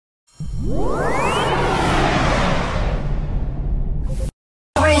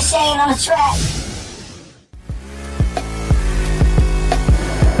Shane on the track.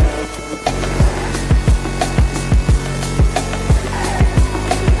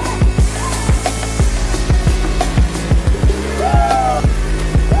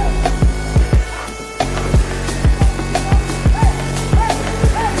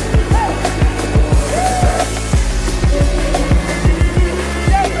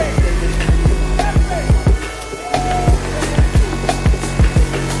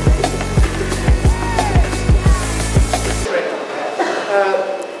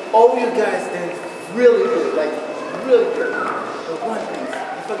 All you guys did really good, like really good. But one thing,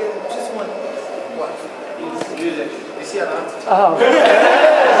 you forget just one thing. What? Music. You see a lot? Oh.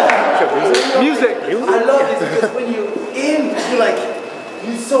 Music. I love this because when you're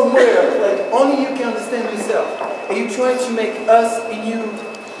you're somewhere, like only you can understand yourself. And you're trying to make us a new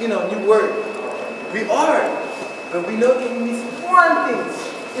word. We are, but we know it means one thing.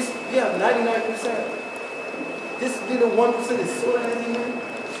 It's 99%. This little 1% is so heavy, man.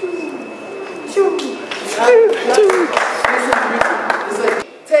 It's like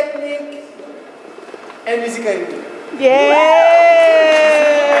technique and musicality. Yeah!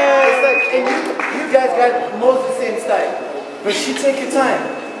 It's like, and you guys got most the same style. But she take her time.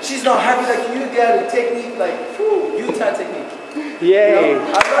 She's not happy like you got a technique like Utah technique. Yay! You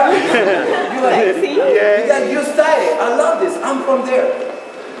know? I love it. You got your style. I love this. I'm from there.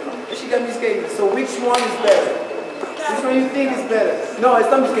 She got musicality. So which one is better? Which one you think is better? No, it's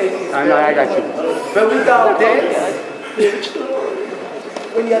not musicality. I know, I got you. But without dance,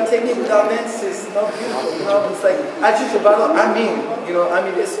 when you have technique without dance, it's not beautiful. You know, it's like I choose a battle.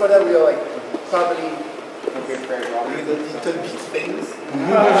 It's for that we are like probably little bit famous.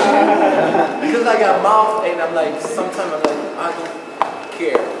 Because I got mouth and I'm like sometimes I'm like I don't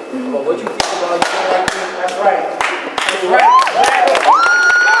care. But what you think about you don't like me? That's right. That's right.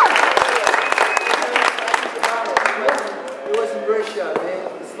 Man,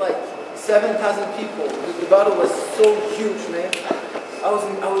 it's like 7,000 people. The battle was so huge, man. I was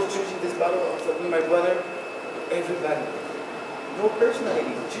judging this battle. I was like with my brother. Everybody, no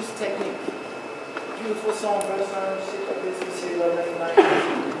personality, just technique. Beautiful song, brother, shit like this. We say love 99.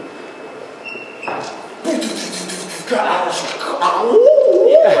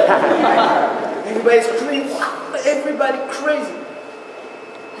 Everybody's crazy. Everybody crazy.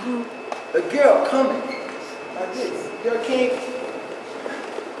 A girl coming like this. Girl came.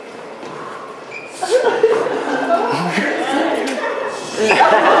 I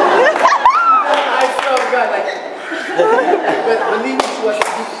swear to God, like, but believe me, she was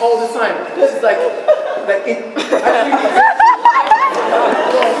all the time. She's like it actually.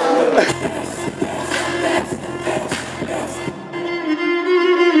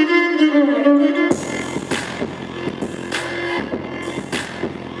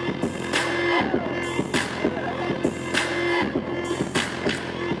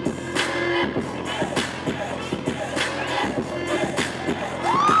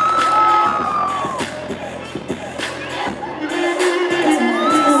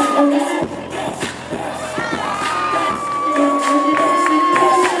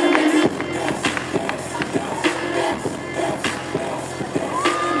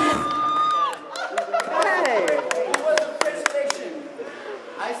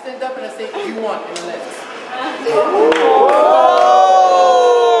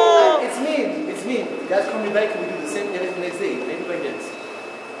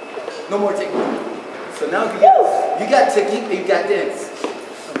 No more technique. So now you got technique and you got dance.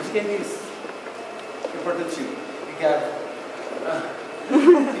 Musicality is important too. You got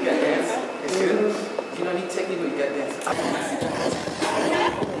dance. It's good. You don't need technique, but you got dance. I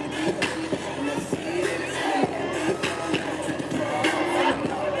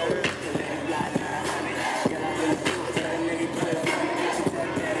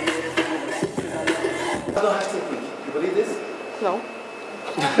don't have technique. You believe this? No.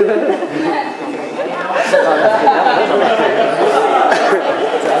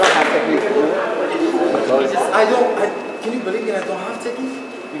 Can you believe that I don't have technique?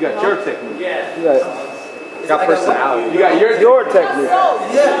 You got your technique. Yeah. You got personality. You got your technique.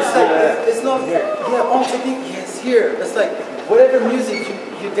 Yeah, it's like, it's not, own technique, yes, here. It's like, whatever music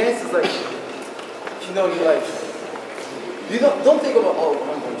you dance is like, you like, you don't think about,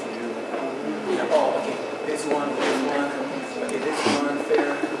 I'm going to do, okay, this one, okay, this one,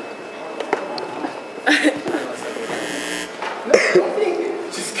 fair.